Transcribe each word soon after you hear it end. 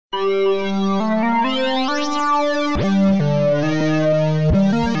Hello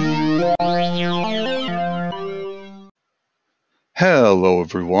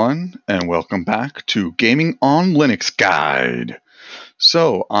everyone, and welcome back to Gaming on Linux Guide.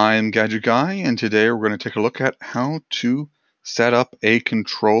 So, I'm Gadget Guy, and today we're going to take a look at how to set up a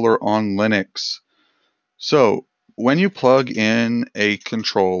controller on Linux. So, when you plug in a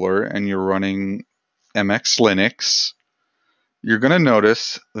controller and you're running MX Linux, you're going to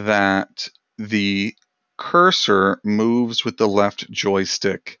notice that the cursor moves with the left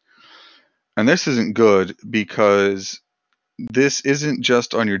joystick. And this isn't good because this isn't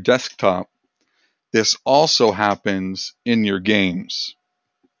just on your desktop. This also happens in your games,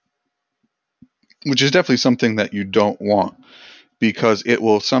 which is definitely something that you don't want because it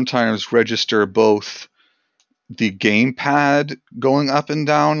will sometimes register both the gamepad going up and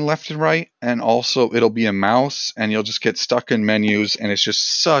down, left and right, and also it'll be a mouse and you'll just get stuck in menus and it's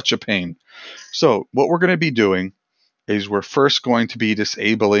just such a pain. So what we're going to be doing is we're first going to be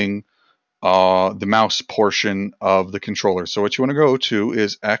disabling the mouse portion of the controller. So what you want to go to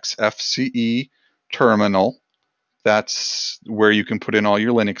is XFCE terminal. That's where you can put in all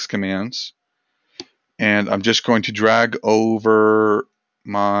your Linux commands. And I'm just going to drag over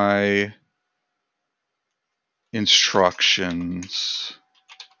my instructions.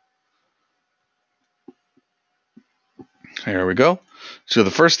 There we go. So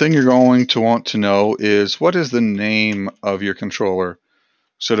the first thing you're going to want to know is what is the name of your controller.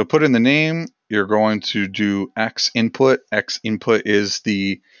 So to put in the name, you're going to do X input. X input is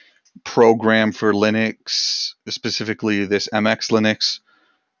the program for Linux, specifically this MX Linux,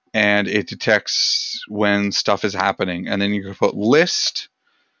 and it detects when stuff is happening. And then you can put list,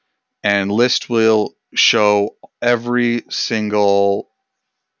 and list will show every single,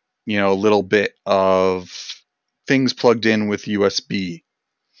 little bit of things plugged in with USB.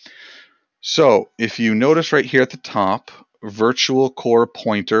 So if you notice right here at the top, virtual core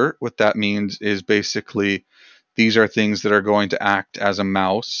pointer, what that means is basically these are things that are going to act as a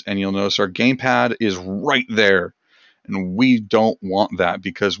mouse, and you'll notice our gamepad is right there. And we don't want that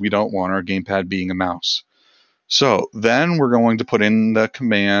because we don't want our gamepad being a mouse. So then we're going to put in the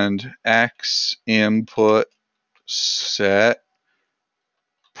command x input set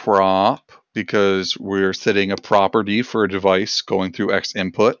prop because we're setting a property for a device going through x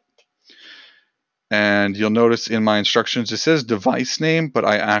input. And you'll notice in my instructions it says device name, but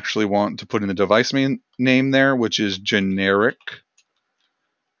I actually want to put in the device name there, which is generic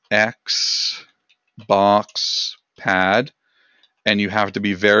Xbox pad. And you have to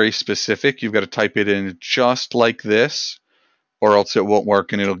be very specific. You've got to type it in just like this, or else it won't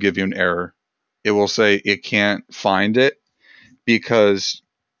work and it'll give you an error. It will say it can't find it because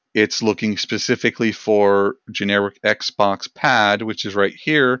it's looking specifically for generic Xbox pad, which is right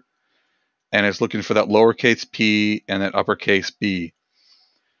here, and it's looking for that lowercase p and that uppercase B.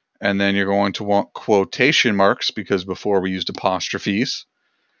 And then you're going to want quotation marks because before we used apostrophes.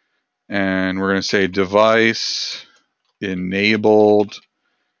 And we're going to say device enabled,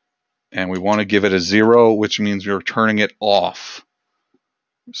 and we want to give it a 0, which means we're turning it off.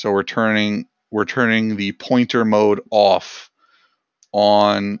 So we're turning the pointer mode off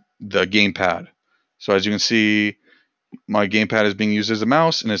on the gamepad. So as you can see, my gamepad is being used as a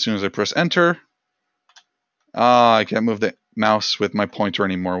mouse, and as soon as I press enter, I can't move the mouse with my pointer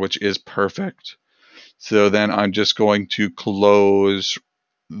anymore, which is perfect. So then I'm just going to close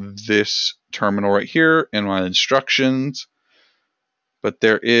this terminal right here in my instructions. But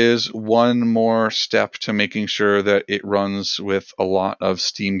there is one more step to making sure that it runs with a lot of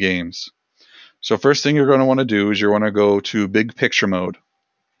Steam games. So first thing you're going to want to do is you want to go to big picture mode.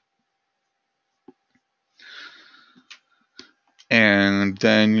 And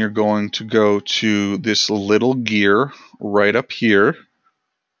then you're going to go to this little gear right up here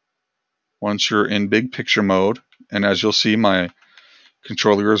once you're in big picture mode. And as you'll see, my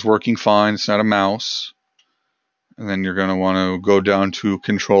controller is working fine. It's not a mouse. And then you're going to want to go down to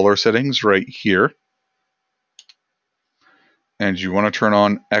controller settings right here. And you want to turn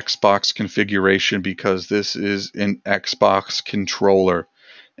on Xbox configuration because this is an Xbox controller.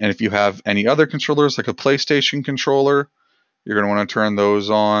 And if you have any other controllers like a PlayStation controller, you're going to want to turn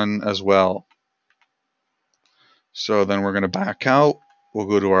those on as well. So then we're going to back out. We'll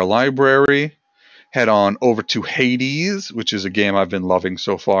go to our library, head on over to Hades, which is a game I've been loving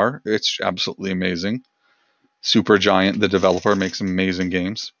so far. It's absolutely amazing. Supergiant, the developer, makes amazing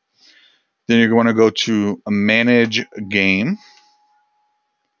games. Then you're going to go to Manage Game,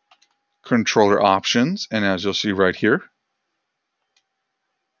 Controller Options, and as you'll see right here,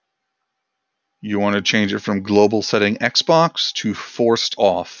 You want to change it from global setting Xbox to forced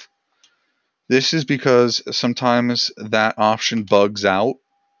off. This is because sometimes that option bugs out,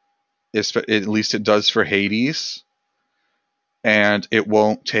 at least it does for Hades, and it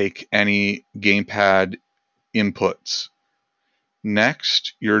won't take any gamepad inputs.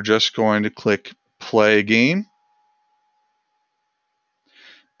 Next, you're just going to click play game,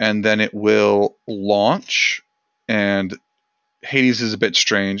 and then it will launch. And Hades is a bit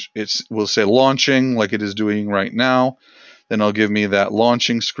strange. It will say launching like it is doing right now. Then it'll give me that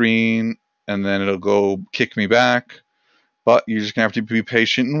launching screen, and then it'll go kick me back. But you're just going to have to be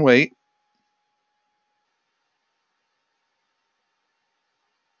patient and wait.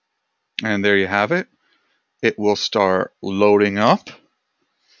 And there you have it. It will start loading up.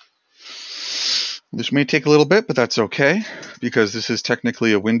 This may take a little bit, but that's okay, because this is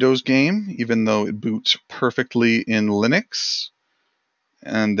technically a Windows game, even though it boots perfectly in Linux.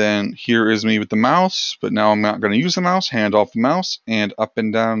 And then here is me with the mouse, but now I'm not going to use the mouse. Hand off the mouse and up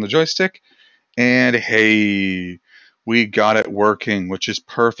and down the joystick. And hey, we got it working, which is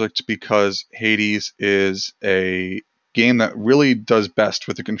perfect because Hades is a game that really does best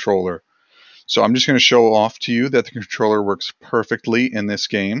with the controller. So I'm just going to show off to you that the controller works perfectly in this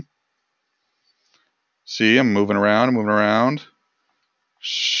game. See, I'm moving around,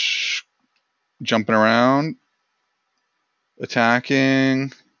 jumping around,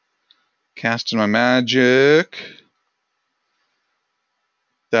 attacking, casting my magic.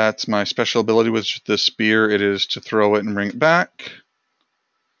 That's my special ability with the spear. It is to throw it and bring it back.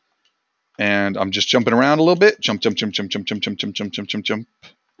 And I'm just jumping around a little bit. Jump, jump, jump, jump, jump, jump, jump, jump, jump, jump, jump, jump.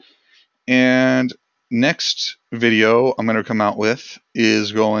 And next video I'm going to come out with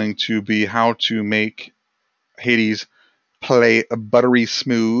is going to be how to make Hades play buttery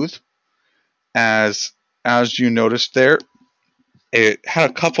smooth. As you noticed there, it had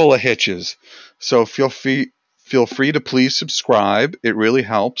a couple of hitches. So feel free to please subscribe. It really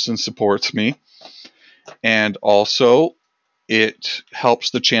helps and supports me. And also, it helps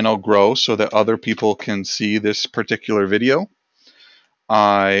the channel grow so that other people can see this particular video.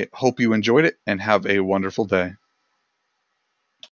 I hope you enjoyed it and have a wonderful day.